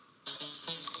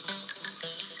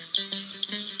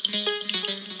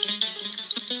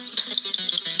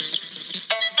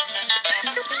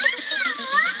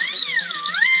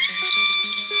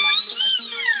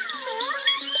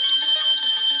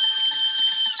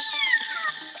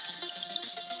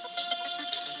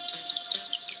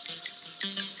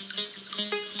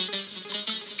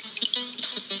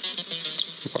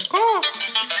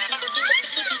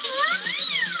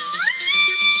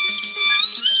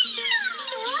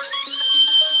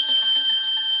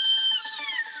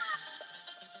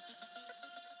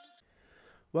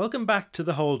Welcome back to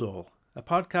The Hold All, a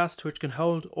podcast which can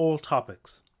hold all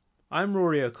topics. I'm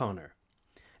Rory O'Connor.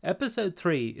 Episode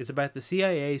 3 is about the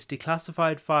CIA's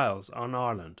declassified files on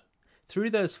Ireland. Through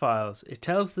those files, it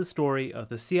tells the story of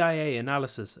the CIA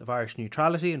analysis of Irish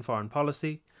neutrality and foreign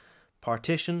policy,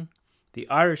 partition, the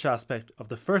Irish aspect of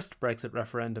the first Brexit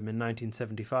referendum in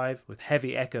 1975 with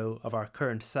heavy echo of our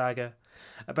current saga,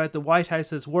 about the White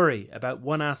House's worry about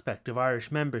one aspect of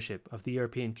Irish membership of the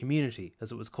European Community,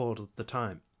 as it was called at the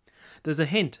time. There's a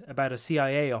hint about a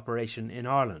CIA operation in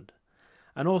Ireland,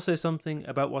 and also something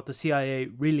about what the CIA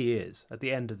really is at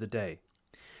the end of the day.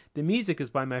 The music is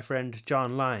by my friend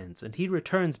John Lyons, and he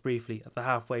returns briefly at the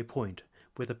halfway point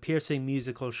with a piercing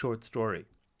musical short story.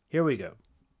 Here we go.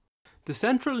 The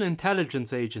Central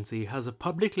Intelligence Agency has a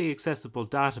publicly accessible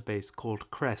database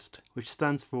called CREST, which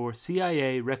stands for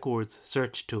CIA Records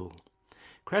Search Tool.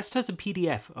 CREST has a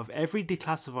PDF of every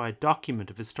declassified document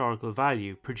of historical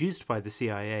value produced by the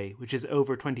CIA, which is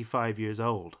over 25 years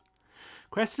old.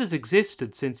 CREST has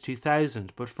existed since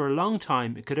 2000, but for a long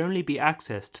time it could only be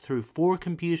accessed through 4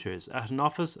 computers at an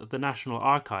office of the National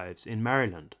Archives in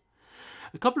Maryland.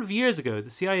 A couple of years ago, the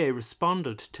CIA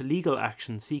responded to legal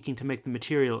action seeking to make the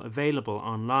material available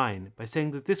online by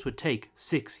saying that this would take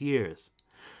 6 years.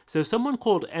 So someone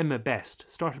called Emma Best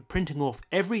started printing off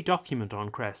every document on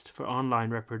CREST for online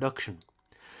reproduction.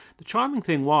 The charming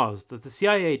thing was that the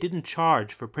CIA didn't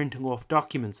charge for printing off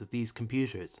documents at these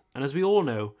computers, and as we all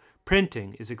know,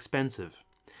 printing is expensive.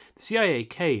 The CIA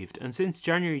caved, and since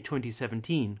January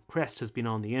 2017, CREST has been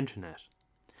on the internet.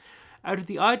 Out of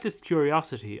the idlest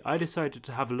curiosity, I decided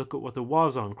to have a look at what there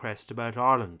was on CREST about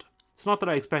Ireland. It's not that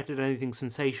I expected anything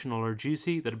sensational or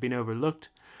juicy that had been overlooked,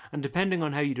 and depending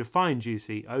on how you define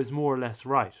juicy, I was more or less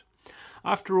right.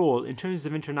 After all, in terms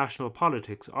of international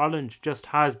politics, Ireland just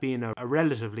has been a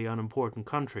relatively unimportant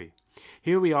country.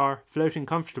 Here we are, floating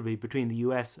comfortably between the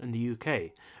US and the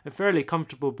UK, a fairly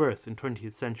comfortable berth in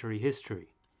 20th century history.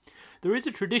 There is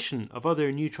a tradition of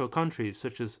other neutral countries,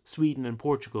 such as Sweden and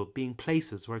Portugal, being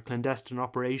places where clandestine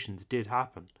operations did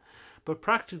happen. But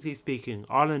practically speaking,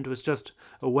 Ireland was just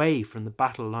away from the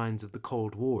battle lines of the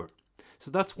Cold War.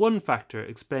 So that's one factor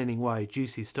explaining why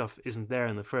juicy stuff isn't there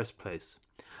in the first place.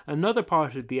 Another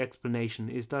part of the explanation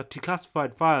is that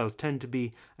declassified files tend to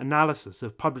be analysis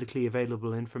of publicly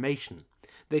available information.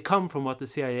 They come from what the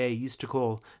CIA used to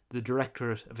call the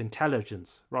Directorate of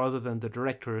Intelligence, rather than the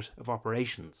Directorate of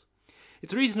Operations.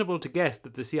 It's reasonable to guess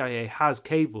that the CIA has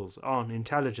cables on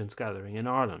intelligence gathering in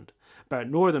Ireland, about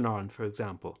Northern Ireland for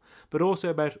example, but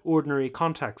also about ordinary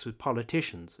contacts with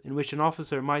politicians, in which an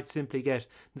officer might simply get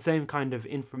the same kind of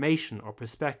information or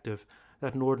perspective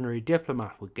that an ordinary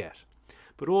diplomat would get.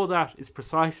 But all that is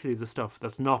precisely the stuff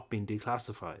that's not been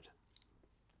declassified.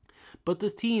 But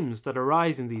the themes that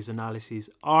arise in these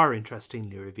analyses are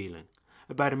interestingly revealing,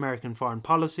 about American foreign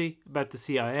policy, about the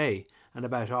CIA, and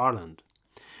about Ireland.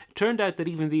 It turned out that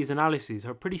even these analyses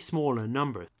are pretty small in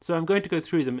number, so I'm going to go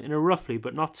through them in a roughly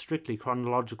but not strictly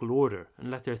chronological order and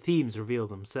let their themes reveal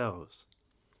themselves.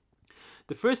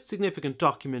 The first significant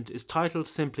document is titled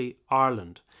simply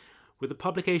Ireland, with a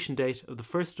publication date of the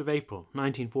 1st of April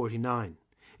 1949.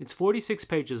 It's 46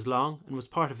 pages long and was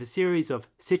part of a series of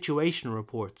situation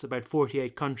reports about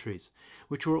 48 countries,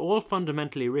 which were all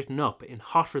fundamentally written up in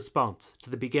hot response to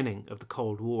the beginning of the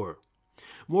Cold War.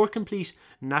 More complete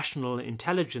national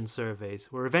intelligence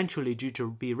surveys were eventually due to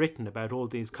be written about all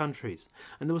these countries,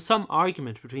 and there was some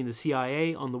argument between the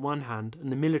CIA on the one hand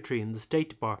and the military and the State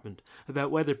Department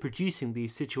about whether producing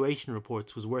these situation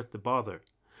reports was worth the bother.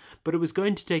 But it was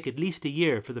going to take at least a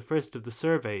year for the first of the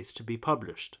surveys to be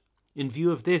published. In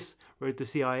view of this, wrote the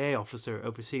CIA officer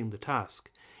overseeing the task,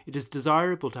 it is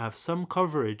desirable to have some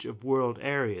coverage of world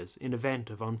areas in event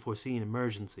of unforeseen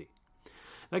emergency.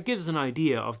 That gives an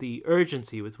idea of the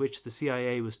urgency with which the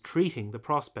CIA was treating the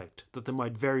prospect that there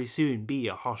might very soon be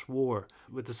a hot war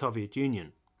with the Soviet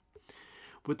Union.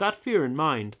 With that fear in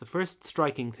mind, the first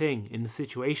striking thing in the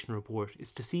situation report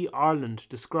is to see Ireland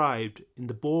described in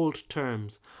the bold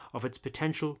terms of its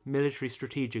potential military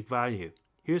strategic value.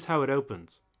 Here's how it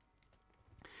opens.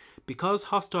 Because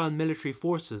hostile military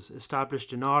forces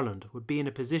established in Ireland would be in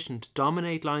a position to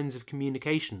dominate lines of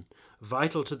communication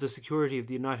vital to the security of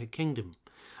the United Kingdom,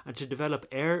 and to develop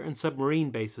air and submarine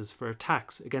bases for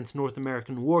attacks against North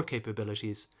American war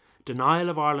capabilities, denial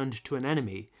of Ireland to an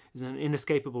enemy is an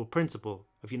inescapable principle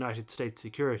of United States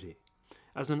security.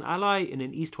 As an ally in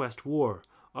an East-West war,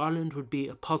 Ireland would be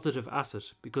a positive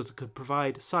asset because it could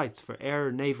provide sites for air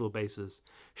and naval bases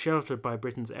sheltered by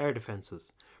Britain's air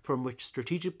defences, from which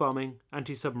strategic bombing,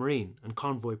 anti-submarine and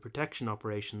convoy protection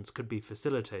operations could be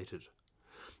facilitated.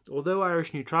 Although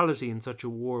Irish neutrality in such a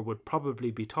war would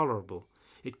probably be tolerable,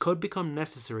 it could become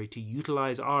necessary to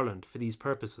utilise Ireland for these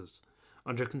purposes,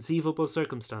 under conceivable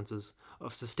circumstances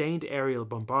of sustained aerial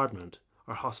bombardment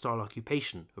or hostile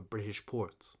occupation of British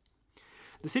ports.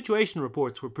 The situation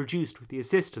reports were produced with the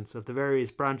assistance of the various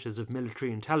branches of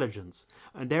military intelligence,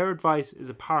 and their advice is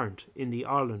apparent in the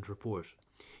Ireland report.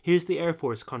 Here's the Air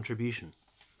Force contribution.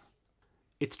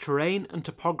 Its terrain and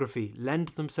topography lend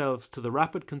themselves to the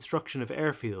rapid construction of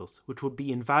airfields, which would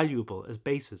be invaluable as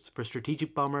bases for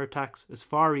strategic bomber attacks as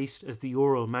far east as the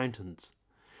Ural Mountains.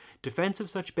 Defence of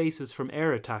such bases from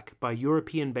air attack by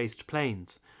European-based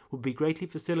planes would be greatly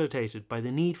facilitated by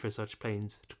the need for such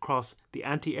planes to cross the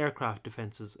anti-aircraft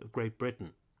defences of Great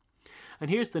Britain. And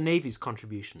here's the Navy's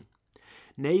contribution.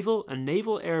 Naval and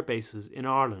naval air bases in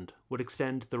Ireland would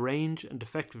extend the range and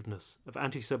effectiveness of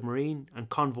anti-submarine and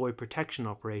convoy protection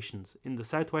operations in the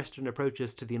southwestern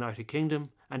approaches to the United Kingdom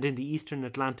and in the eastern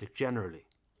Atlantic generally.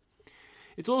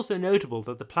 It's also notable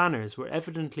that the planners were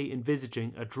evidently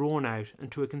envisaging a drawn-out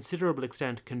and to a considerable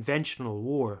extent conventional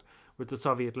war with the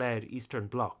Soviet-led Eastern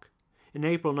Bloc. In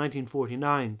April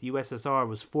 1949, the USSR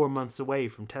was 4 months away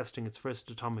from testing its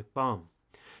first atomic bomb.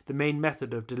 The main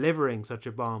method of delivering such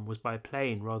a bomb was by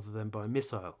plane rather than by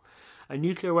missile, and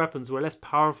nuclear weapons were less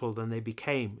powerful than they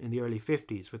became in the early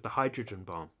 50s with the hydrogen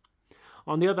bomb.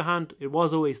 On the other hand, it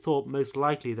was always thought most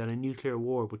likely that a nuclear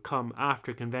war would come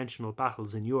after conventional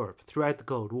battles in Europe throughout the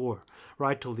Cold War,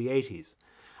 right till the 80s.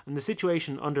 And the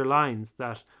situation underlines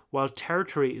that, while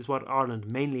territory is what Ireland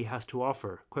mainly has to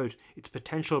offer, quote, its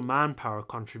potential manpower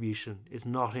contribution is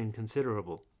not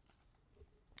inconsiderable.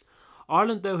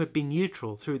 Ireland, though, had been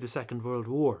neutral through the Second World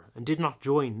War and did not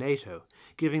join NATO,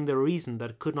 giving the reason that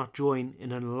it could not join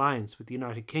in an alliance with the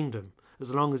United Kingdom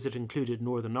as long as it included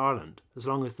Northern Ireland, as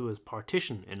long as there was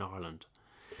partition in Ireland.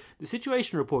 The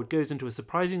Situation Report goes into a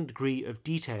surprising degree of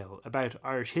detail about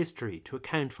Irish history to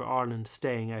account for Ireland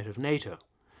staying out of NATO.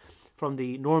 From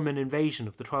the Norman invasion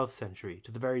of the 12th century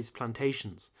to the various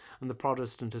plantations and the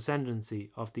Protestant ascendancy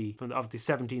of the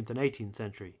 17th and 18th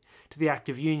century to the Act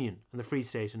of Union and the Free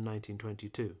State in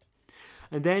 1922.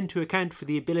 And then to account for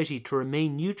the ability to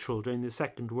remain neutral during the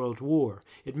Second World War,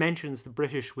 it mentions the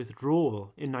British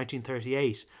withdrawal in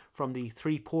 1938 from the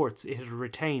 3 ports it had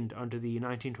retained under the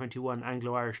 1921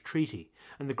 Anglo-Irish Treaty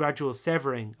and the gradual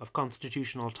severing of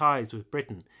constitutional ties with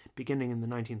Britain beginning in the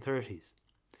 1930s.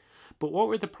 But what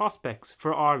were the prospects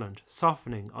for Ireland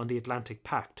softening on the Atlantic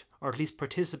Pact, or at least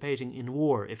participating in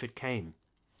war if it came?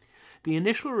 The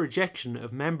initial rejection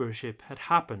of membership had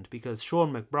happened because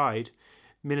Sean MacBride,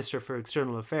 Minister for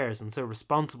External Affairs and so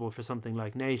responsible for something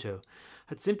like NATO,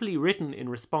 had simply written in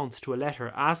response to a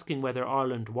letter asking whether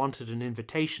Ireland wanted an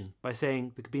invitation by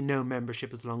saying there could be no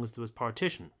membership as long as there was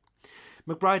partition.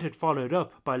 MacBride had followed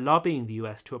up by lobbying the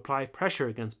US to apply pressure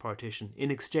against partition in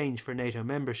exchange for NATO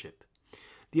membership.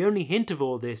 The only hint of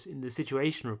all this in the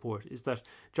Situation Report is that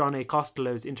John A.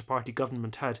 Costello's inter-party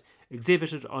government had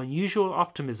exhibited unusual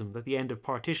optimism that the end of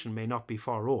partition may not be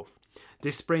far off.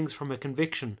 This springs from a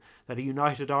conviction that a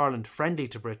united Ireland friendly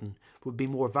to Britain would be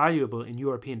more valuable in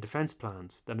European defence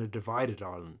plans than a divided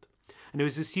Ireland. And it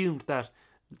was assumed that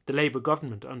the Labour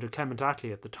government under Clement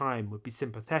Attlee at the time would be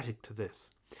sympathetic to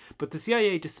this. But the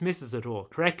CIA dismisses it all,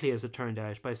 correctly as it turned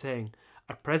out, by saying,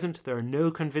 at present, there are no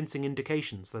convincing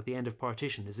indications that the end of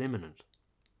partition is imminent.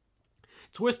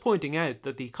 It's worth pointing out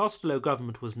that the Costello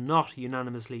government was not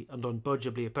unanimously and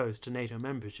unbudgeably opposed to NATO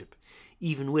membership,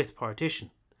 even with partition.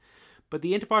 But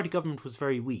the inter-party government was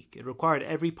very weak. It required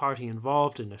every party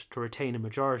involved in it to retain a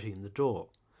majority in the Dáil.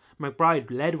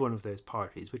 MacBride led one of those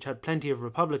parties, which had plenty of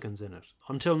Republicans in it.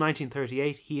 Until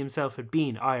 1938, he himself had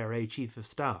been IRA Chief of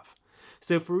Staff.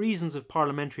 So for reasons of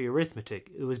parliamentary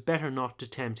arithmetic, it was better not to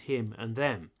tempt him and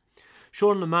them.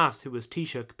 Sean Lemass, who was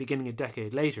Taoiseach beginning a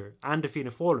decade later, and Fianna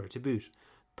Fáiler to boot,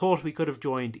 thought we could have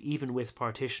joined even with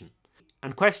partition.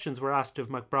 And questions were asked of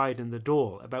MacBride in the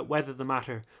Dáil about whether the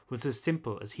matter was as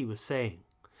simple as he was saying.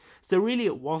 So really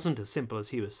it wasn't as simple as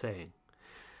he was saying.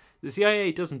 The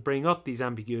CIA doesn't bring up these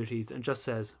ambiguities and just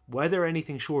says whether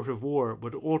anything short of war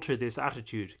would alter this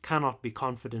attitude cannot be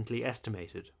confidently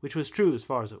estimated, which was true as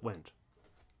far as it went.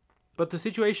 But the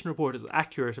Situation Report is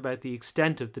accurate about the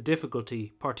extent of the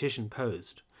difficulty partition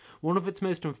posed. One of its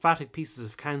most emphatic pieces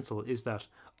of counsel is that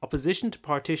opposition to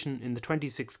partition in the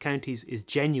 26 counties is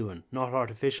genuine, not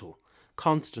artificial,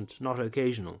 constant, not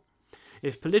occasional.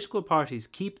 If political parties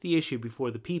keep the issue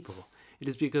before the people, it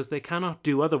is because they cannot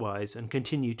do otherwise and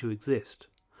continue to exist.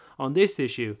 On this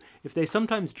issue, if they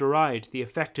sometimes deride the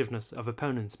effectiveness of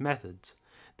opponents' methods,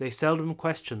 they seldom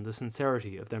question the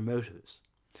sincerity of their motives.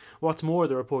 What's more,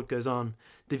 the report goes on,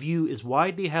 the view is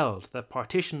widely held that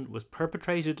partition was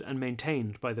perpetrated and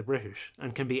maintained by the British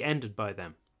and can be ended by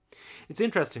them. It's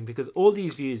interesting because all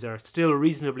these views are still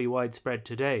reasonably widespread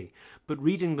today, but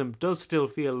reading them does still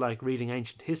feel like reading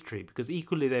ancient history, because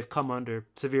equally they've come under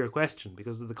severe question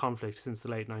because of the conflict since the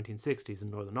late 1960s in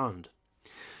Northern Ireland.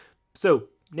 So,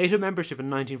 NATO membership in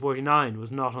 1949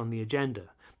 was not on the agenda,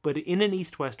 but in an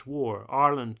East-West war,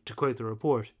 Ireland, to quote the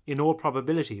report, in all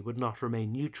probability would not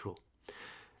remain neutral.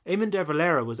 Eamon de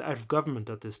Valera was out of government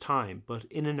at this time, but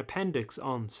in an appendix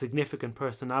on significant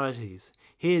personalities,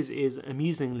 his is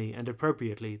amusingly and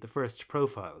appropriately the first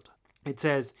profiled. It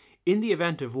says, "In the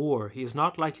event of war, he is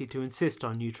not likely to insist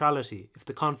on neutrality if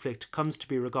the conflict comes to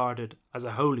be regarded as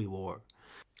a holy war."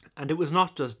 And it was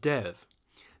not just Dev.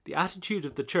 The attitude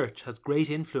of the Church has great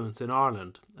influence in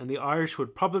Ireland, and the Irish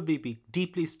would probably be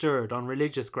deeply stirred on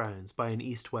religious grounds by an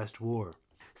East-West war.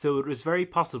 So it was very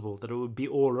possible that it would be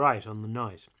all right on the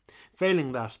night.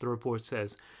 Failing that, the report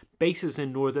says, bases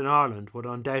in Northern Ireland would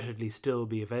undoubtedly still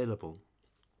be available.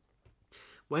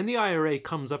 When the IRA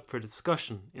comes up for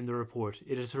discussion in the report,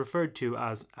 it is referred to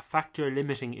as a factor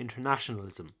limiting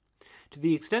internationalism. To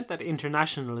the extent that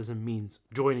internationalism means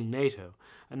joining NATO,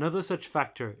 another such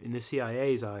factor in the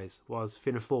CIA's eyes was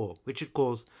Fianna Fáil, which it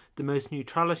calls the most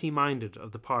neutrality-minded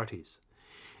of the parties.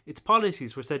 Its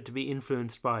policies were said to be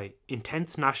influenced by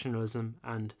intense nationalism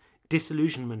and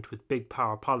disillusionment with big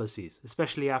power policies,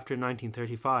 especially after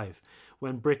 1935,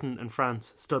 when Britain and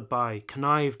France stood by,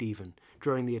 connived even,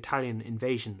 during the Italian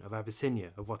invasion of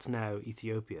Abyssinia, of what's now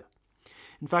Ethiopia.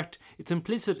 In fact, it's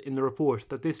implicit in the report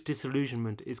that this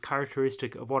disillusionment is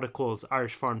characteristic of what it calls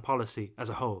Irish foreign policy as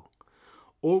a whole.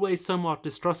 Always somewhat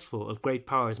distrustful of great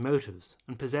powers' motives,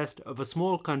 and possessed of a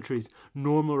small country's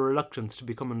normal reluctance to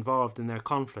become involved in their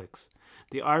conflicts,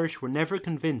 the Irish were never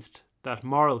convinced that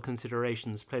moral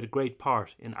considerations played a great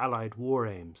part in Allied war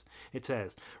aims, it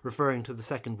says, referring to the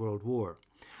Second World War.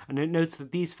 And it notes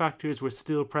that these factors were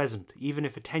still present, even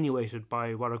if attenuated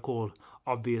by what are called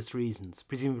obvious reasons,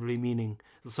 presumably meaning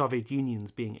the Soviet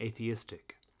Union's being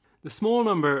atheistic. The small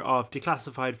number of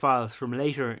declassified files from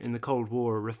later in the Cold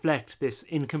War reflect this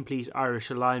incomplete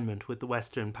Irish alignment with the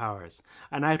Western powers,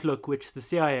 an outlook which the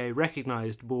CIA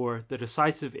recognised bore the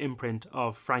decisive imprint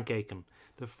of Frank Aiken,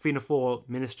 the Fianna Fáil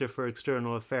Minister for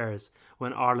External Affairs,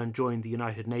 when Ireland joined the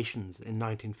United Nations in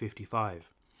 1955.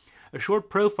 A short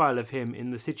profile of him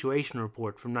in the Situation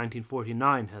Report from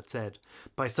 1949 had said,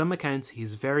 "By some accounts he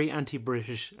is very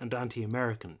anti-British and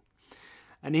anti-American."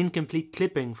 An incomplete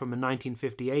clipping from a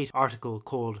 1958 article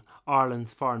called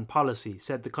Ireland's Foreign Policy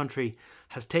said the country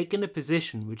has taken a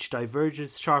position which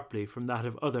diverges sharply from that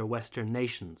of other Western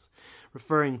nations,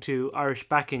 referring to Irish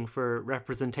backing for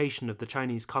representation of the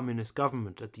Chinese Communist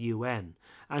government at the UN,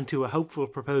 and to a hopeful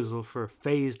proposal for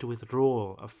phased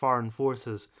withdrawal of foreign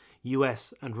forces,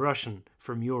 US and Russian,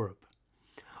 from Europe.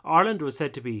 Ireland was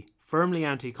said to be firmly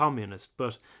anti-communist,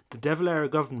 but the De Valera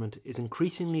government is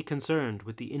increasingly concerned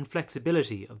with the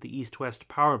inflexibility of the East-West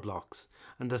power blocs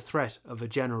and the threat of a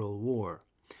general war.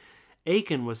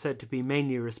 Aiken was said to be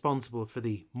mainly responsible for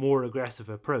the more aggressive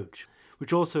approach,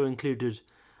 which also included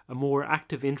a more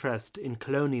active interest in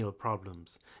colonial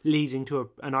problems, leading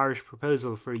to an Irish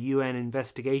proposal for a UN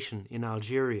investigation in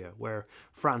Algeria, where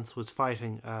France was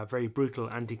fighting a very brutal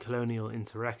anti-colonial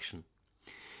insurrection.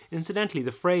 Incidentally,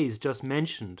 the phrase just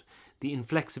mentioned, the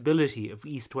inflexibility of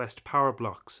East-West power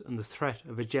blocs and the threat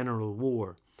of a general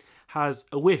war, has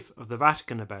a whiff of the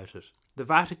Vatican about it. The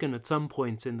Vatican at some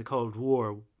points in the Cold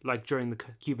War, like during the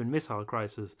Cuban Missile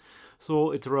Crisis,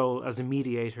 saw its role as a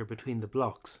mediator between the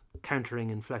blocs, countering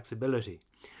inflexibility.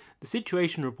 The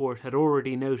Situation Report had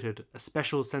already noted a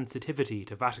special sensitivity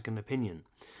to Vatican opinion,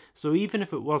 so even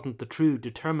if it wasn't the true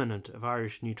determinant of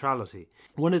Irish neutrality,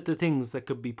 one of the things that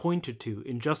could be pointed to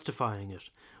in justifying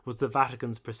it was the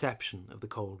Vatican's perception of the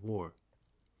Cold War.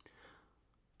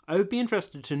 I would be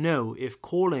interested to know if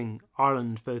calling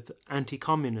Ireland both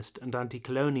anti-communist and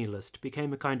anti-colonialist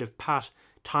became a kind of pat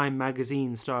Time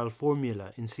magazine-style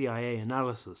formula in CIA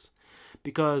analysis,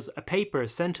 because a paper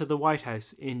sent to the White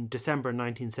House in December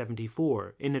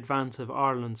 1974, in advance of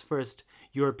Ireland's first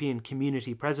European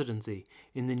Community presidency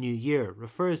in the new year,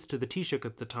 refers to the Taoiseach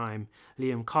at the time,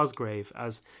 Liam Cosgrave,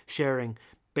 as sharing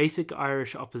basic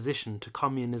Irish opposition to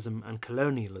communism and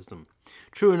colonialism.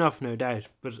 True enough, no doubt,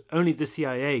 but only the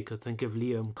CIA could think of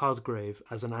Liam Cosgrave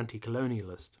as an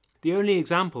anti-colonialist. The only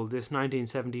example this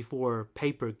 1974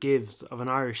 paper gives of an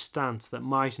Irish stance that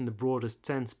might in the broadest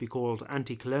sense be called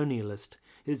anti-colonialist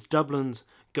is Dublin's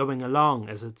going along,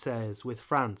 as it says, with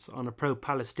France on a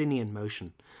pro-Palestinian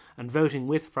motion and voting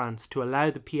with France to allow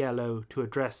the PLO to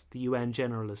address the UN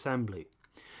General Assembly.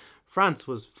 France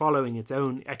was following its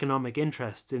own economic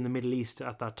interests in the Middle East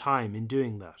at that time in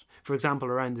doing that. For example,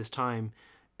 around this time,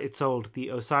 it sold the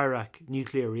Osirak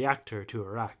nuclear reactor to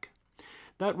Iraq.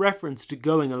 That reference to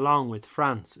going along with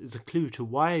France is a clue to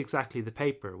why exactly the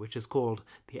paper, which is called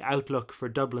The Outlook for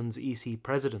Dublin's EC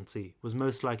Presidency, was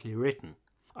most likely written.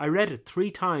 I read it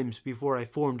 3 times before I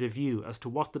formed a view as to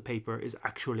what the paper is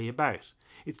actually about.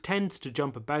 It tends to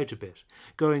jump about a bit,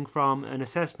 going from an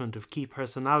assessment of key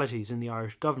personalities in the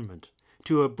Irish government,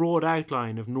 to a broad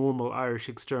outline of normal Irish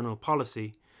external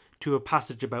policy, to a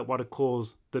passage about what it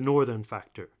calls the Northern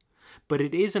Factor. But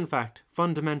it is in fact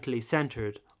fundamentally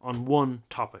centred on one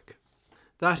topic.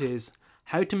 That is,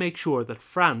 how to make sure that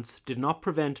France did not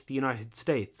prevent the United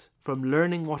States from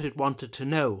learning what it wanted to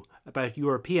know about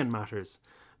European matters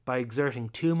by exerting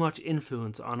too much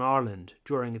influence on Ireland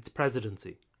during its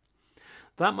presidency.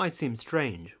 That might seem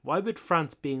strange. Why would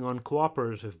France being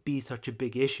uncooperative be such a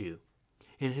big issue?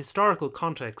 In historical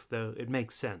context, though, it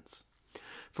makes sense.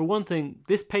 For one thing,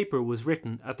 this paper was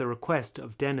written at the request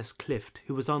of Dennis Clift,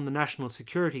 who was on the National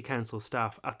Security Council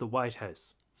staff at the White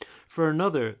House. For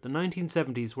another, the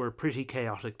 1970s were a pretty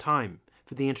chaotic time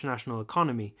for the international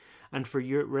economy and for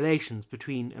relations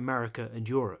between America and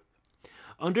Europe.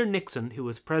 Under Nixon, who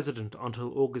was president until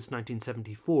August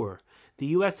 1974, the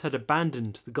US had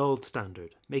abandoned the gold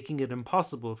standard, making it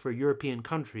impossible for European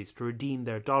countries to redeem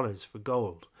their dollars for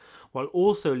gold, while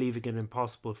also leaving it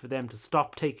impossible for them to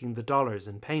stop taking the dollars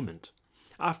in payment.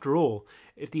 After all,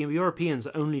 if the Europeans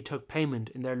only took payment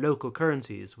in their local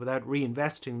currencies without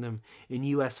reinvesting them in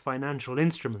US financial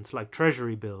instruments like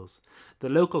treasury bills, the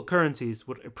local currencies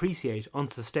would appreciate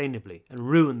unsustainably and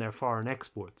ruin their foreign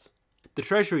exports. The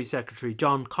Treasury Secretary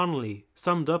John Connolly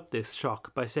summed up this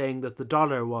shock by saying that the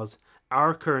dollar was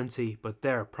our currency but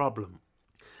their problem.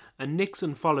 And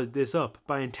Nixon followed this up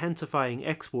by intensifying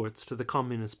exports to the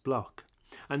communist bloc.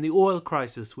 And the oil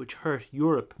crisis, which hurt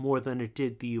Europe more than it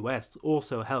did the US,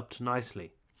 also helped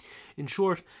nicely. In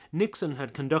short, Nixon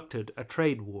had conducted a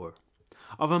trade war.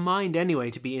 Of a mind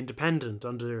anyway to be independent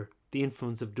under the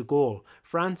influence of de Gaulle,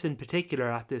 France in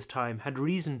particular at this time had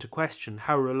reason to question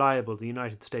how reliable the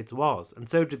United States was, and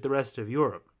so did the rest of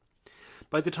Europe.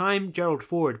 By the time Gerald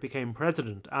Ford became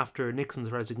president after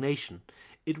Nixon's resignation,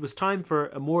 it was time for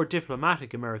a more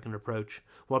diplomatic American approach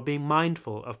while being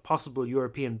mindful of possible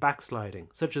European backsliding,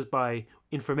 such as by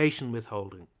information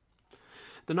withholding.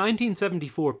 The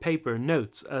 1974 paper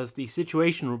notes, as the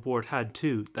Situation Report had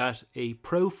too, that a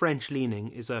pro-French leaning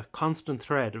is a constant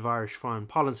thread of Irish foreign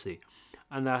policy,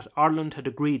 and that Ireland had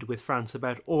agreed with France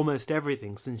about almost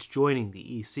everything since joining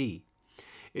the EC.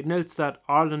 It notes that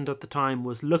Ireland at the time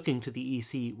was looking to the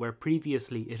EC where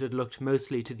previously it had looked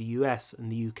mostly to the US and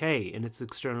the UK in its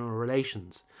external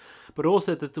relations, but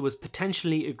also that there was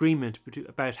potentially agreement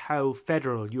about how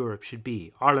federal Europe should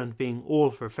be, Ireland being all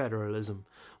for federalism,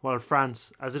 while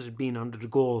France, as it had been under de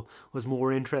Gaulle, was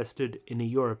more interested in a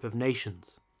Europe of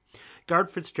nations. Garret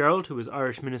FitzGerald, who was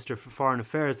Irish Minister for Foreign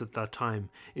Affairs at that time,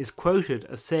 is quoted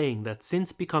as saying that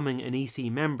since becoming an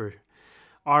EC member,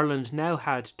 Ireland now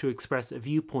had to express a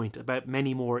viewpoint about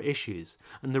many more issues,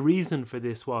 and the reason for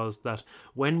this was that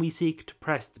when we seek to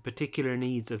press the particular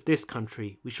needs of this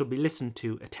country, we shall be listened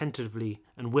to attentively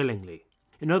and willingly.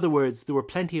 In other words, there were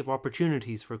plenty of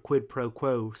opportunities for quid pro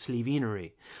quo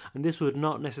Sleevenery, and this would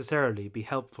not necessarily be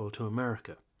helpful to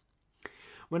America.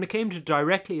 When it came to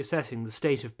directly assessing the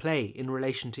state of play in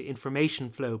relation to information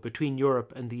flow between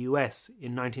Europe and the US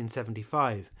in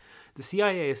 1975, the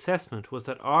CIA assessment was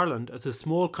that Ireland, as a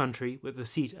small country with a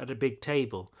seat at a big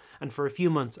table, and for a few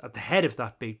months at the head of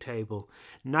that big table,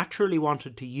 naturally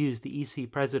wanted to use the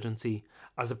EC presidency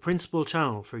as a principal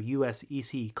channel for US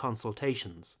EC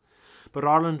consultations. But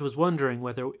Ireland was wondering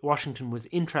whether Washington was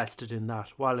interested in that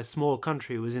while a small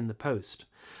country was in the post,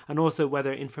 and also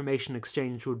whether information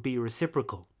exchange would be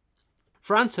reciprocal.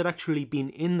 France had actually been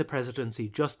in the presidency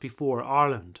just before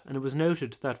Ireland, and it was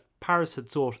noted that Paris had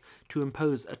sought to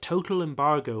impose a total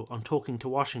embargo on talking to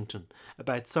Washington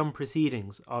about some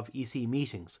proceedings of EC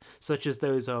meetings, such as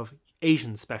those of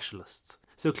Asian specialists.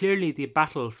 So clearly the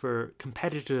battle for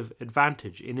competitive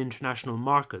advantage in international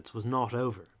markets was not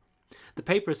over. The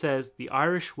paper says the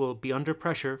Irish will be under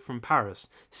pressure from Paris,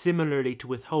 similarly to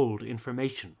withhold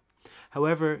information.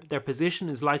 However, their position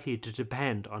is likely to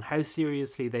depend on how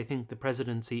seriously they think the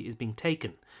presidency is being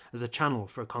taken as a channel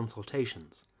for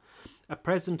consultations. At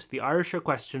present, the Irish are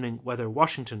questioning whether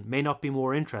Washington may not be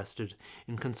more interested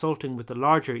in consulting with the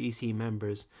larger EC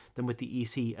members than with the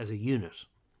EC as a unit.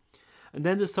 And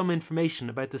then there's some information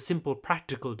about the simple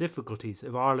practical difficulties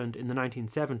of Ireland in the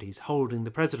 1970s holding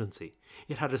the presidency.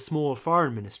 It had a small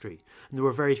foreign ministry, and there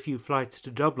were very few flights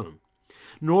to Dublin.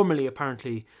 Normally,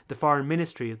 apparently, the foreign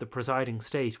ministry of the presiding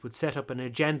state would set up an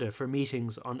agenda for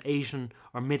meetings on Asian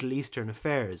or Middle Eastern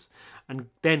affairs and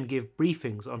then give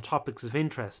briefings on topics of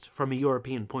interest from a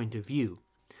European point of view.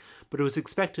 But it was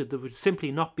expected there would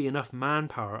simply not be enough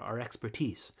manpower or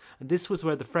expertise, and this was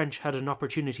where the French had an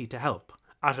opportunity to help,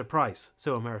 at a price,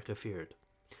 so America feared.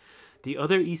 The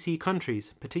other EC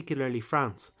countries, particularly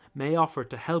France, may offer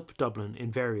to help Dublin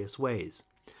in various ways.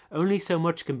 Only so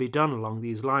much can be done along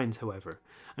these lines, however,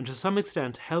 and to some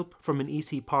extent help from an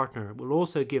EC partner will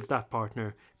also give that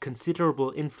partner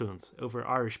considerable influence over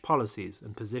Irish policies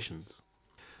and positions.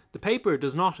 The paper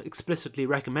does not explicitly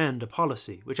recommend a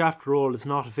policy, which after all is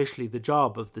not officially the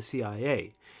job of the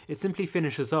CIA. It simply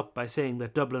finishes up by saying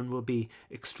that Dublin will be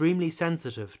extremely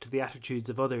sensitive to the attitudes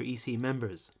of other EC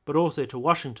members, but also to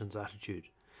Washington's attitude.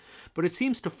 But it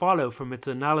seems to follow from its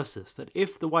analysis that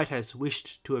if the White House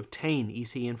wished to obtain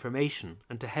EC information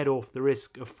and to head off the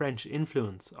risk of French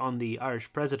influence on the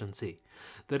Irish presidency,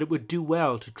 that it would do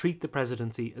well to treat the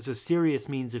presidency as a serious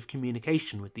means of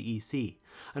communication with the EC,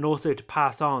 and also to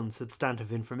pass on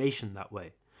substantive information that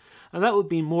way. And that would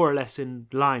be more or less in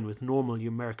line with normal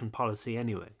American policy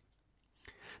anyway.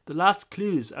 The last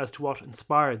clues as to what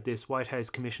inspired this White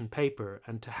House Commission paper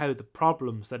and to how the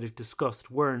problems that it discussed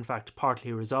were in fact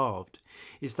partly resolved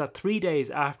is that 3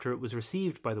 days after it was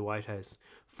received by the White House,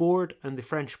 Ford and the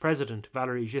French President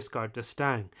Valéry Giscard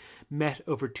d'Estaing met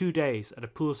over 2 days at a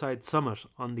poolside summit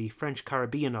on the French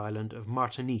Caribbean island of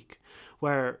Martinique,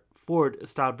 where Ford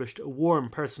established a warm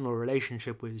personal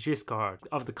relationship with Giscard,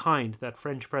 of the kind that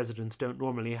French presidents don't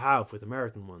normally have with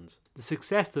American ones. The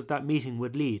success of that meeting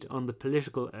would lead, on the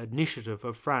political initiative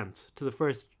of France, to the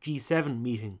first G7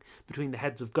 meeting between the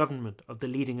heads of government of the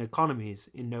leading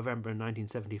economies in November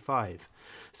 1975.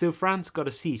 So France got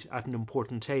a seat at an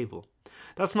important table.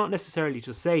 That's not necessarily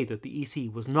to say that the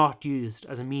EC was not used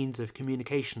as a means of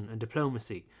communication and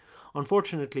diplomacy.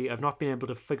 Unfortunately, I've not been able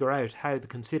to figure out how the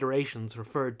considerations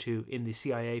referred to in the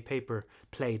CIA paper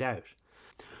played out.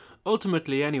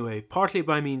 Ultimately, anyway, partly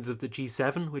by means of the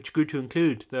G7, which grew to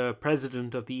include the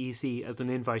president of the EC as an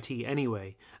invitee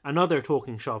anyway, and other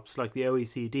talking shops like the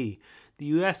OECD, the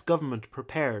US government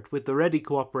prepared, with the ready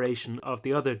cooperation of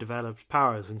the other developed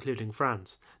powers including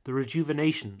France, the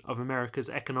rejuvenation of America's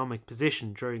economic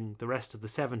position during the rest of the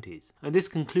 70s, and this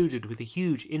concluded with a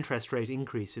huge interest rate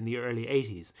increase in the early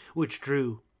 80s, which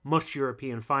drew much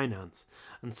European finance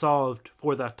and solved,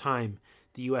 for that time,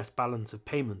 the US balance of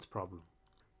payments problem.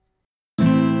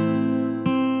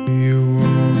 You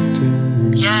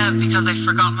wanted Yeah, because I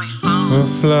forgot my phone. a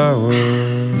flower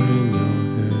in your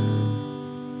hair.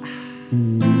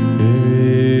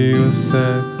 Baby, you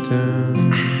sat down.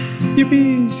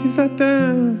 Yippee, she sat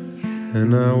down.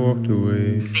 And I walked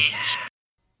away. Bitch.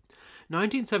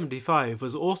 1975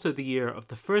 was also the year of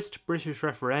the first British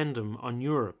referendum on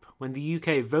Europe, when the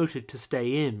UK voted to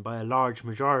stay in by a large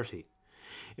majority.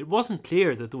 It wasn't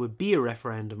clear that there would be a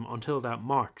referendum until that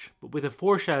March, but with a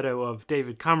foreshadow of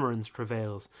David Cameron's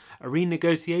travails, a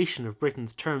renegotiation of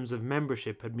Britain's terms of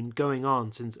membership had been going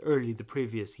on since early the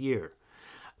previous year.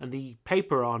 And the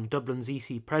paper on Dublin's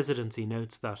EC presidency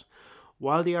notes that,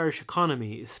 while the Irish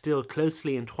economy is still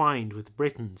closely entwined with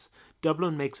Britain's,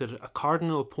 Dublin makes it a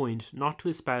cardinal point not to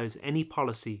espouse any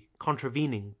policy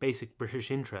contravening basic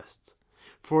British interests.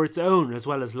 For its own as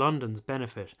well as London's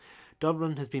benefit,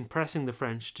 Dublin has been pressing the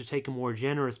French to take a more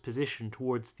generous position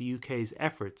towards the UK's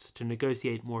efforts to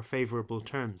negotiate more favourable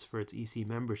terms for its EC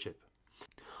membership.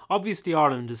 Obviously,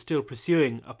 Ireland is still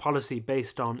pursuing a policy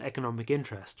based on economic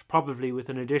interest, probably with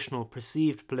an additional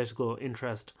perceived political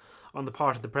interest on the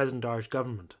part of the present Irish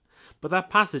government. But that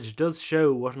passage does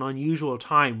show what an unusual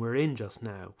time we're in just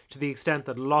now, to the extent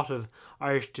that a lot of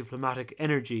Irish diplomatic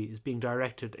energy is being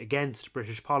directed against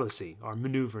British policy, or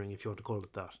manoeuvring if you want to call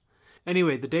it that.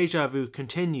 Anyway, the déjà vu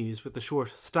continues with a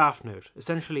short staff note,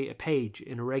 essentially a page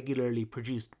in a regularly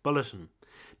produced bulletin.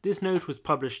 This note was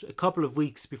published a couple of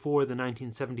weeks before the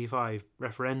 1975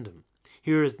 referendum.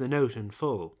 Here is the note in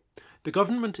full. The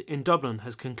government in Dublin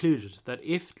has concluded that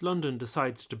if London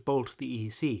decides to bolt the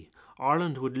EC,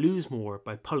 Ireland would lose more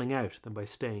by pulling out than by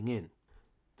staying in.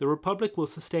 The Republic will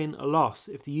sustain a loss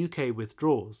if the UK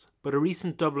withdraws, but a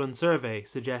recent Dublin survey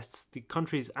suggests the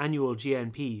country's annual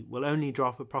GNP will only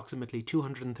drop approximately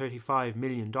 $235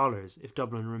 million if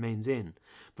Dublin remains in,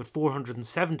 but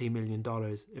 $470 million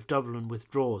if Dublin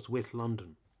withdraws with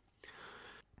London.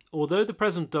 Although the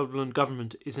present Dublin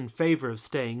government is in favour of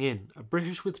staying in, a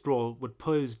British withdrawal would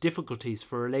pose difficulties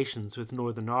for relations with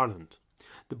Northern Ireland.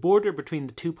 The border between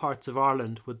the two parts of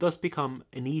Ireland would thus become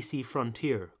an EC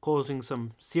frontier, causing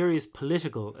some serious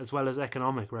political as well as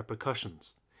economic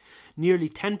repercussions. Nearly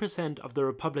 10% of the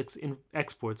Republic's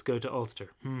exports go to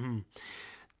Ulster.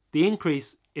 The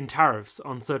increase in tariffs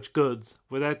on such goods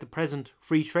without the present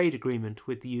free trade agreement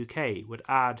with the UK would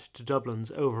add to Dublin's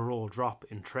overall drop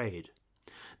in trade.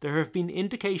 There have been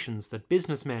indications that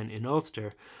businessmen in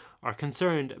Ulster are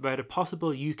concerned about a possible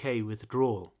UK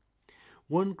withdrawal.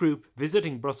 One group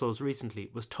visiting Brussels recently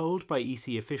was told by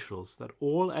EC officials that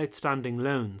all outstanding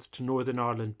loans to Northern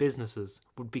Ireland businesses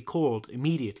would be called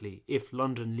immediately if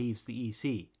London leaves the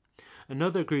EC.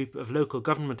 Another group of local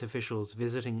government officials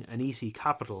visiting an EC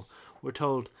capital were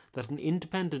told that an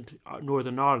independent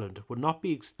Northern Ireland would not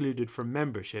be excluded from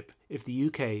membership if the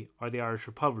UK or the Irish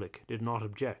Republic did not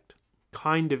object.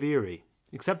 Kind of eerie.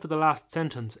 Except for the last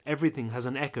sentence, everything has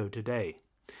an echo today.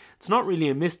 It's not really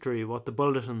a mystery what the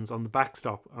bulletins on the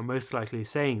backstop are most likely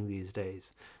saying these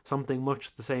days, something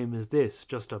much the same as this,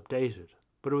 just updated,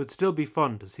 but it would still be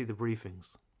fun to see the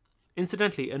briefings.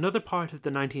 Incidentally, another part of the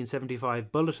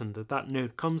 1975 bulletin that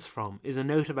note comes from is a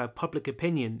note about public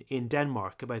opinion in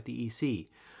Denmark about the EC,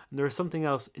 and there is something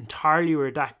else entirely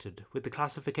redacted with the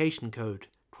classification code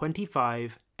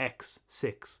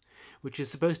 25X6, which is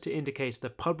supposed to indicate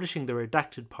that publishing the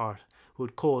redacted part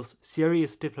would cause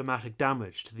serious diplomatic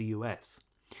damage to the US.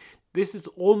 This is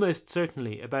almost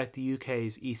certainly about the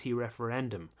UK's EC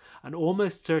referendum, and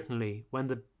almost certainly when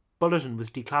the bulletin was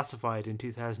declassified in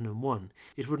 2001,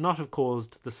 it would not have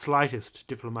caused the slightest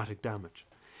diplomatic damage.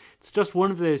 It's just one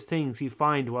of those things you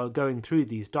find while going through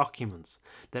these documents,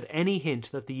 that any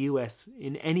hint that the US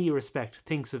in any respect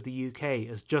thinks of the UK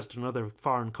as just another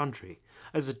foreign country,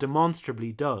 as it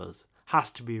demonstrably does,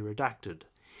 has to be redacted.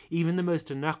 Even the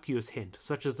most innocuous hint,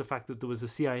 such as the fact that there was a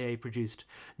CIA-produced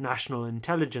National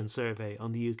Intelligence Survey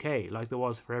on the UK, like there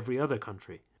was for every other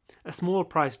country. A small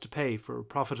price to pay for a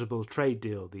profitable trade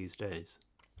deal these days.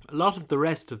 A lot of the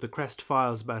rest of the Crest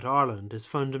files about Ireland is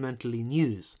fundamentally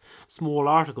news, small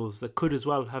articles that could as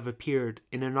well have appeared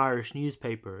in an Irish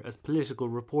newspaper as political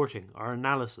reporting or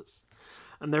analysis.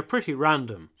 And they're pretty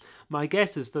random. My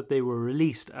guess is that they were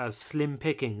released as slim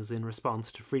pickings in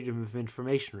response to Freedom of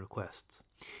Information requests.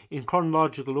 In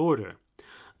chronological order,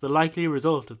 the likely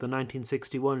result of the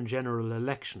 1961 general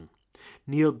election,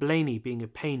 Neil Blaney being a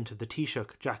pain to the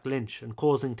Taoiseach Jack Lynch and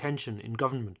causing tension in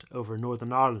government over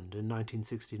Northern Ireland in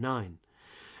 1969,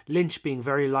 Lynch being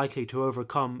very likely to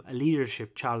overcome a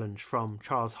leadership challenge from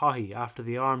Charles Haughey after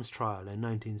the arms trial in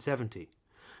 1970,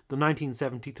 the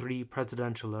 1973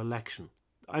 presidential election.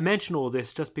 I mention all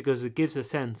this just because it gives a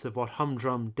sense of what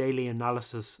humdrum daily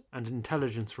analysis and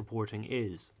intelligence reporting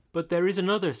is. But there is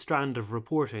another strand of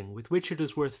reporting with which it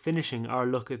is worth finishing our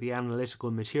look at the analytical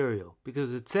material,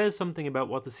 because it says something about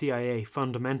what the CIA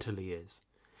fundamentally is.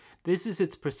 This is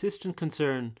its persistent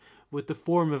concern with the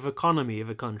form of economy of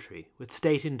a country, with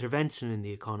state intervention in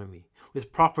the economy,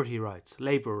 with property rights,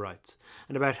 labour rights,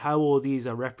 and about how all these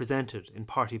are represented in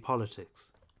party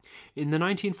politics. In the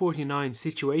 1949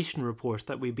 Situation Report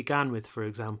that we began with, for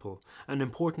example, an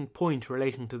important point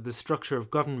relating to the structure of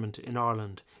government in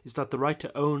Ireland is that the right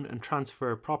to own and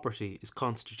transfer property is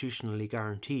constitutionally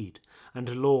guaranteed, and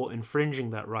a law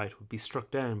infringing that right would be struck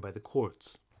down by the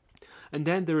courts. And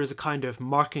then there is a kind of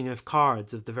marking of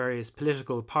cards of the various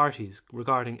political parties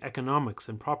regarding economics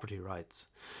and property rights.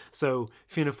 So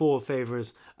Fianna Fáil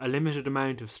favours a limited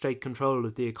amount of state control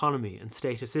of the economy and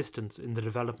state assistance in the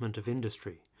development of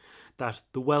industry. That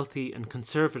the wealthy and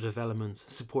conservative elements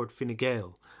support Fine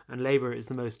Gael, and Labour is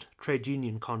the most trade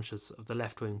union conscious of the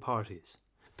left-wing parties.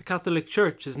 The Catholic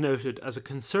Church is noted as a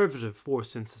conservative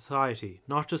force in society,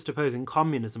 not just opposing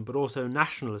communism but also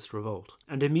nationalist revolt,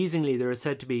 and amusingly there is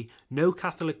said to be no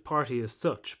Catholic party as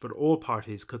such, but all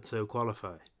parties could so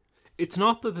qualify. It's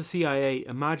not that the CIA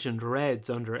imagined Reds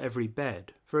under every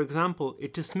bed. For example,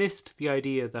 it dismissed the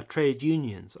idea that trade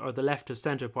unions, or the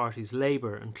left-of-centre parties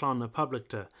Labour and Clon na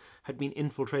Poblachta, had been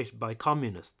infiltrated by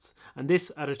communists, and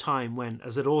this at a time when,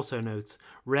 as it also notes,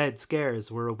 Red scares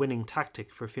were a winning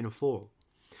tactic for Fianna Fáil.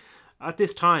 At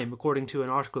this time, according to an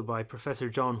article by Professor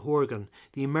John Horgan,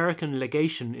 the American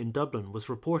legation in Dublin was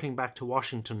reporting back to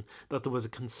Washington that there was a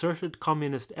concerted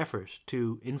communist effort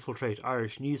to infiltrate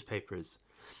Irish newspapers.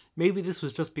 Maybe this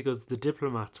was just because the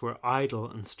diplomats were idle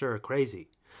and stir-crazy.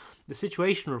 The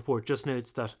Situation Report just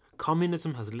notes that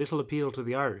communism has little appeal to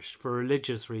the Irish for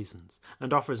religious reasons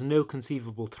and offers no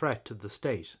conceivable threat to the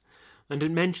state, and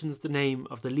it mentions the name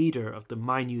of the leader of the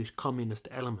minute communist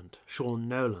element, Sean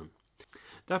Nolan.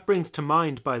 That brings to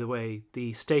mind, by the way,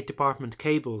 the State Department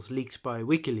cables leaked by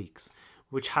WikiLeaks,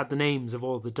 which had the names of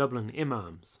all the Dublin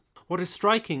imams. What is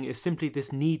striking is simply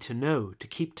this need to know, to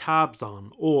keep tabs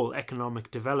on all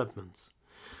economic developments.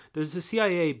 There's a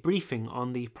CIA briefing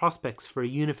on the prospects for a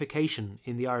unification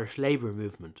in the Irish labour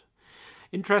movement.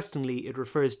 Interestingly, it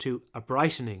refers to a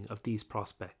brightening of these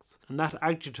prospects, and that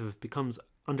adjective becomes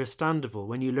understandable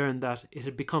when you learn that it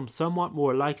had become somewhat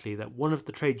more likely that one of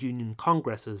the trade union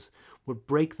congresses would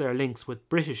break their links with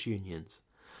British unions.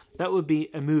 That would be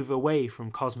a move away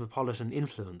from cosmopolitan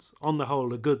influence, on the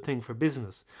whole a good thing for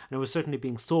business, and it was certainly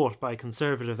being sought by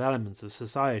conservative elements of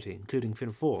society, including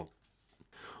Fianna Fáil.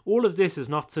 All of this is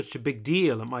not such a big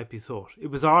deal, it might be thought.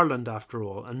 It was Ireland after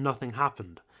all, and nothing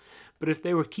happened. But if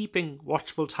they were keeping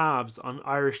watchful tabs on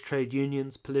Irish trade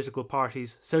unions, political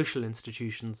parties, social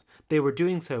institutions, they were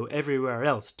doing so everywhere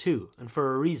else too, and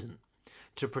for a reason: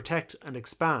 to protect and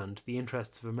expand the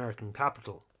interests of American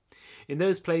capital. In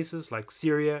those places like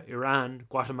Syria, Iran,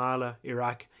 Guatemala,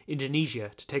 Iraq,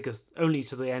 Indonesia, to take us only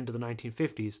to the end of the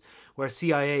 1950s, where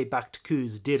CIA-backed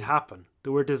coups did happen,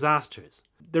 there were disasters.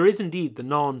 There is indeed the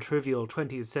non-trivial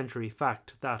 20th century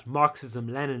fact that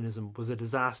Marxism-Leninism was a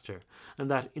disaster, and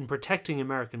that in protecting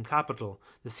American capital,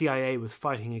 the CIA was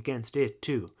fighting against it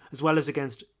too, as well as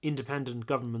against independent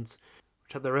governments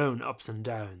which had their own ups and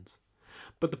downs.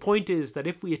 But the point is that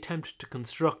if we attempt to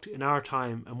construct in our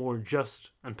time a more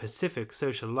just and pacific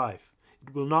social life,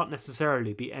 it will not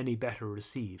necessarily be any better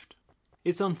received.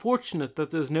 It's unfortunate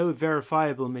that there's no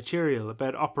verifiable material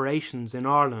about operations in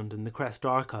Ireland in the Crest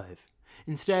Archive.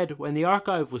 Instead, when the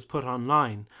archive was put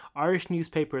online, Irish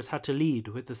newspapers had to lead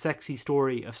with the sexy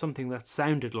story of something that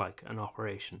sounded like an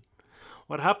operation.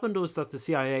 What happened was that the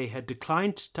CIA had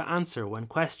declined to answer when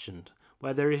questioned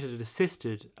whether it had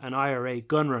assisted an IRA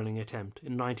gun-running attempt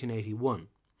in 1981.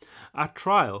 At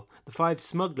trial, the 5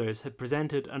 smugglers had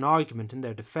presented an argument in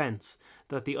their defence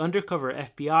that the undercover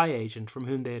FBI agent from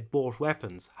whom they had bought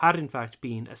weapons had in fact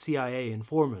been a CIA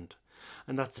informant,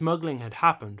 and that smuggling had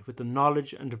happened with the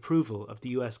knowledge and approval of the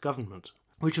US government,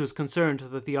 which was concerned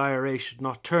that the IRA should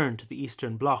not turn to the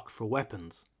Eastern Bloc for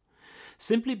weapons.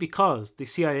 Simply because the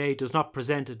CIA does not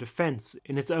present a defence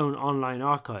in its own online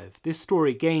archive, this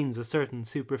story gains a certain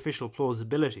superficial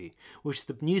plausibility, which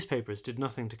the newspapers did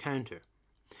nothing to counter.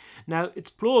 Now,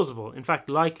 it's plausible, in fact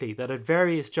likely, that at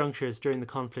various junctures during the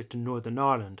conflict in Northern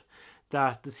Ireland,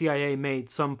 that the CIA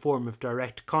made some form of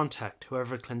direct contact,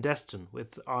 however clandestine,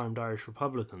 with armed Irish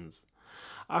Republicans.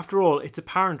 After all, it's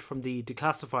apparent from the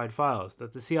declassified files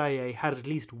that the CIA had at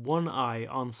least one eye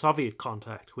on Soviet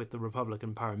contact with the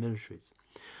Republican paramilitaries.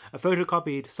 A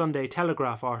photocopied Sunday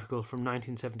Telegraph article from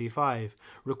 1975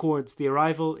 records the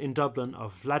arrival in Dublin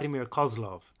of Vladimir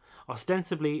Kozlov,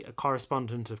 ostensibly a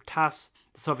correspondent of TASS,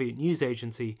 the Soviet news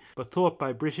agency, but thought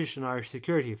by British and Irish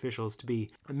security officials to be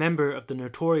a member of the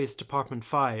notorious Department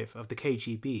 5 of the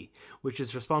KGB, which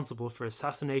is responsible for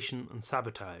assassination and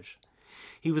sabotage.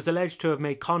 He was alleged to have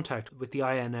made contact with the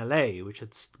INLA, which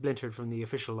had splintered from the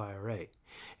official IRA.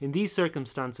 In these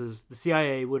circumstances, the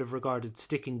CIA would have regarded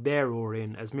sticking their oar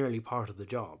in as merely part of the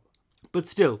job. But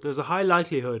still, there's a high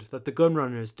likelihood that the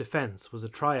gunrunner's defence was a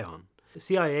try-on.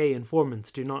 CIA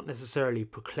informants do not necessarily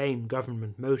proclaim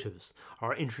government motives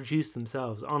or introduce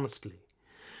themselves honestly.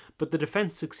 But the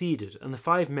defence succeeded, and the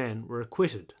 5 men were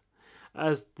acquitted.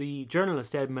 As the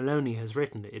journalist Ed Maloney has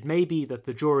written, it may be that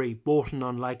the jury bought an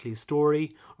unlikely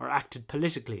story or acted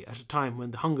politically at a time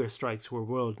when the hunger strikes were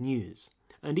world news.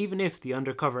 And even if the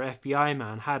undercover FBI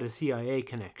man had a CIA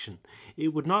connection, it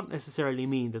would not necessarily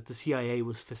mean that the CIA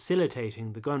was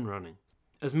facilitating the gun running.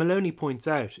 As Maloney points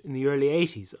out, in the early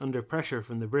 80s, under pressure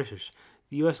from the British,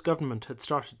 the US government had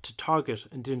started to target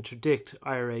and interdict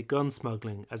IRA gun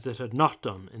smuggling as it had not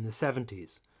done in the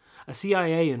 70s. A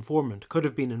CIA informant could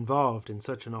have been involved in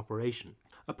such an operation.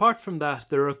 Apart from that,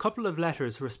 there are a couple of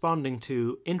letters responding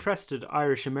to interested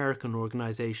Irish-American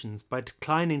organisations by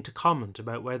declining to comment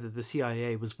about whether the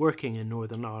CIA was working in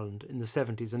Northern Ireland in the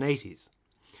 70s and 80s.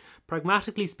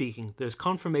 Pragmatically speaking, there's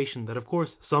confirmation that of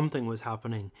course something was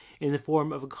happening in the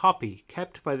form of a copy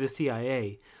kept by the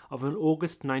CIA of an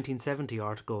August 1970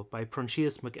 article by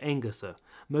Proinsias Mac Aonghusa,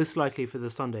 most likely for the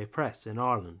Sunday Press in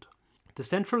Ireland. The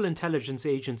Central Intelligence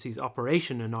Agency's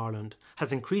operation in Ireland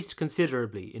has increased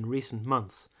considerably in recent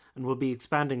months and will be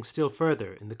expanding still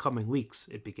further in the coming weeks,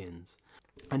 it begins.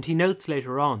 And he notes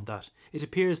later on that it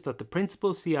appears that the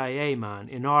principal CIA man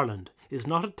in Ireland is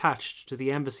not attached to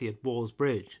the embassy at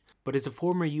Ballsbridge, but is a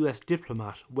former US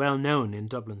diplomat well known in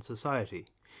Dublin society.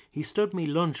 He stood me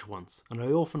lunch once, and I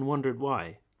often wondered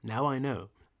why. Now I know.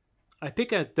 I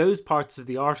pick out those parts of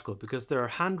the article because there are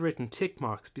handwritten tick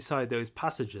marks beside those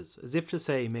passages, as if to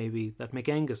say maybe that Mac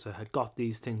Aonghusa had got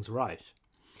these things right.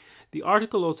 The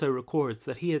article also records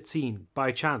that he had seen,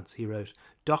 by chance, he wrote,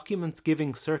 documents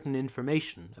giving certain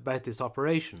information about this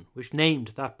operation, which named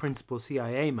that principal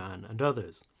CIA man and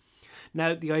others.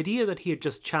 Now, the idea that he had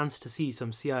just chanced to see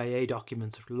some CIA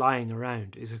documents lying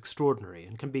around is extraordinary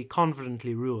and can be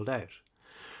confidently ruled out.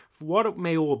 For what it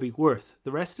may all be worth,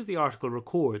 the rest of the article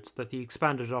records that the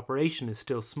expanded operation is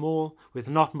still small, with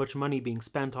not much money being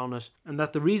spent on it, and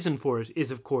that the reason for it is,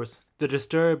 of course, the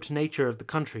disturbed nature of the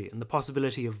country and the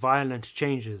possibility of violent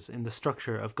changes in the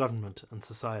structure of government and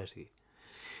society.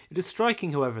 It is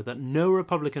striking, however, that no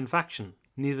Republican faction,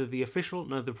 neither the official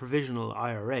nor the provisional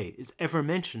IRA, is ever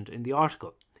mentioned in the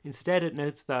article. Instead, it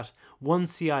notes that one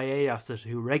CIA asset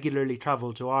who regularly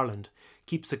travelled to Ireland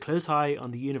keeps a close eye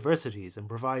on the universities and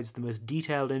provides the most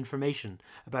detailed information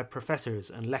about professors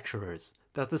and lecturers,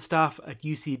 that the staff at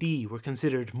UCD were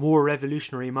considered more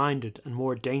revolutionary-minded and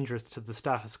more dangerous to the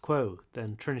status quo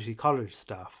than Trinity College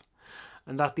staff,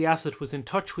 and that the asset was in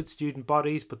touch with student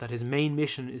bodies but that his main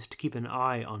mission is to keep an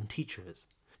eye on teachers.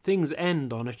 Things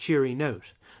end on a cheery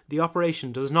note. The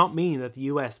operation does not mean that the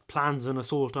US plans an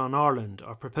assault on Ireland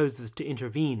or proposes to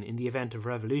intervene in the event of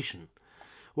revolution.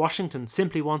 Washington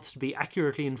simply wants to be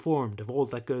accurately informed of all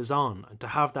that goes on and to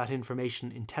have that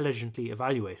information intelligently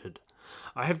evaluated.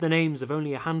 I have the names of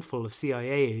only a handful of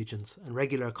CIA agents and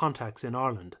regular contacts in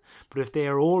Ireland, but if they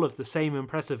are all of the same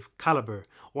impressive calibre,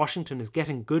 Washington is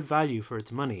getting good value for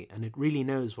its money and it really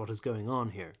knows what is going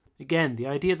on here. Again, the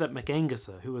idea that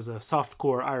McAngessa, who was a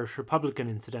soft-core Irish Republican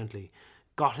incidentally,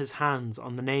 got his hands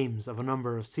on the names of a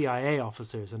number of CIA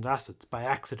officers and assets by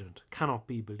accident cannot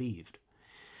be believed.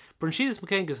 Bronshias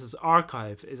McAngessa's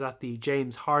archive is at the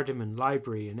James Hardiman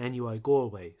Library in NUI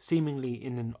Galway, seemingly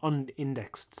in an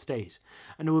unindexed state,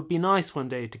 and it would be nice one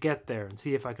day to get there and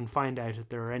see if I can find out if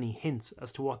there are any hints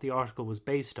as to what the article was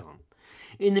based on.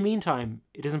 In the meantime,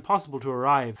 it is impossible to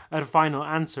arrive at a final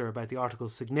answer about the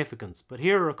article's significance, but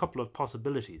here are a couple of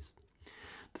possibilities.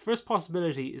 The first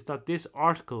possibility is that this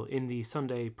article in the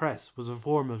Sunday Press was a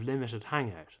form of limited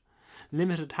hangout.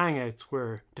 Limited hangouts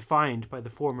were defined by the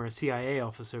former CIA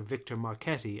officer Victor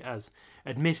Marchetti as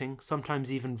admitting, sometimes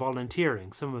even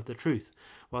volunteering, some of the truth,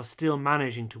 while still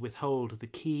managing to withhold the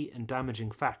key and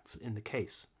damaging facts in the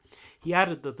case. He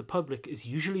added that the public is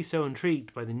usually so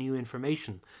intrigued by the new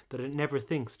information that it never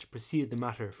thinks to pursue the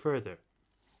matter further.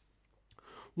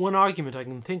 One argument I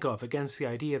can think of against the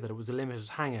idea that it was a limited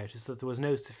hangout is that there was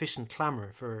no sufficient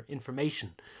clamour for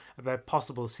information about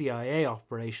possible CIA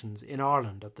operations in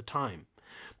Ireland at the time.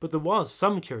 But there was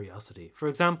some curiosity. For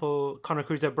example, Conor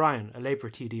Cruise O'Brien, a Labour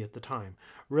TD at the time,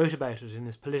 wrote about it in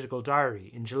his political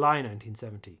diary in July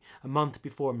 1970, a month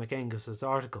before McAngessa's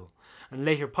article, and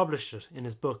later published it in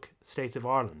his book States of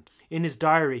Ireland. In his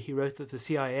diary he wrote that the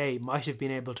CIA might have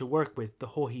been able to work with the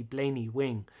Haughey-Blaney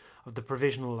wing of the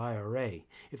Provisional IRA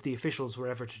if the officials were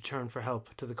ever to turn for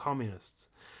help to the communists,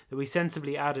 though he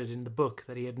sensibly added in the book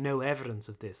that he had no evidence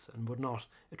of this and would not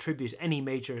attribute any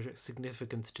major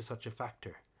significance to such a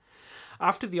factor.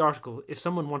 After the article, if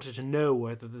someone wanted to know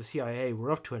whether the CIA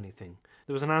were up to anything,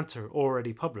 there was an answer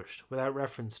already published without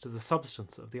reference to the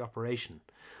substance of the operation.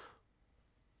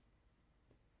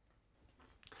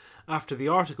 After the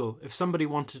article, if somebody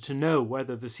wanted to know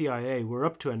whether the CIA were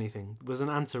up to anything, there was an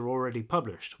answer already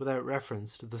published without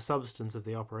reference to the substance of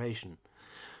the operation.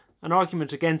 An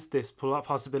argument against this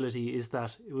possibility is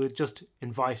that it would just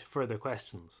invite further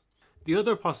questions. The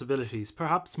other possibilities,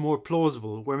 perhaps more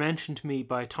plausible, were mentioned to me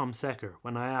by Tom Secker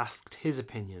when I asked his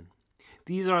opinion.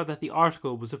 These are that the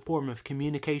article was a form of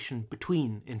communication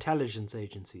between intelligence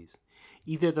agencies,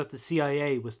 either that the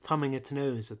CIA was thumbing its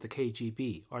nose at the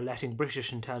KGB or letting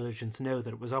British intelligence know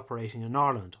that it was operating in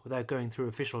Ireland without going through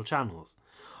official channels,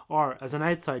 or, as an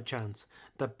outside chance,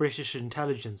 that British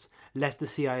intelligence let the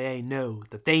CIA know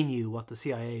that they knew what the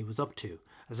CIA was up to,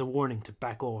 as a warning to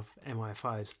back off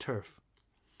MI5's turf.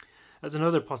 As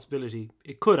another possibility,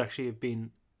 it could actually have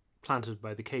been planted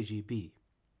by the KGB.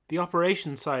 The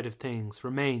operations side of things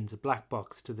remains a black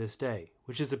box to this day,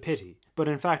 which is a pity, but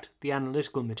in fact the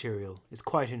analytical material is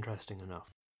quite interesting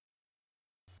enough.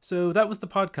 So that was the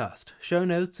podcast. Show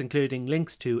notes, including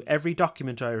links to every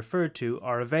document I referred to,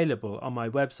 are available on my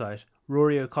website,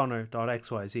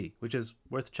 roryo'connor.xyz, which is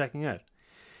worth checking out.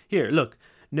 Here, look,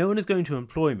 no one is going to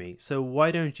employ me, so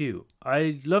why don't you?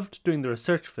 I loved doing the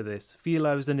research for this, feel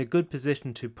I was in a good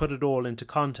position to put it all into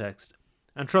context,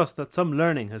 and trust that some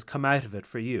learning has come out of it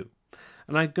for you.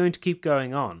 And I'm going to keep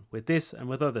going on with this and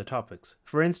with other topics.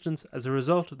 For instance, as a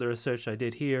result of the research I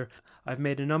did here, I've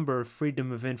made a number of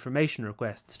Freedom of Information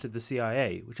requests to the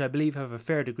CIA, which I believe have a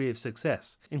fair degree of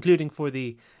success, including for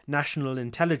the National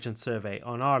Intelligence Survey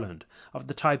on Ireland, of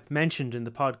the type mentioned in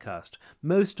the podcast,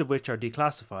 most of which are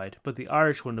declassified, but the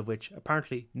Irish one of which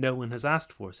apparently no one has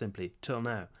asked for simply till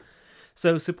now.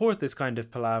 So support this kind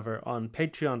of palaver on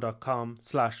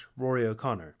patreon.com/Rory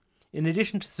O'Connor. In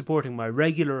addition to supporting my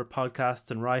regular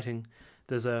podcasts and writing,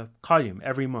 there's a column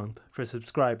every month for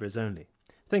subscribers only.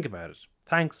 Think about it.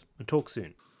 Thanks, and talk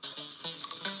soon.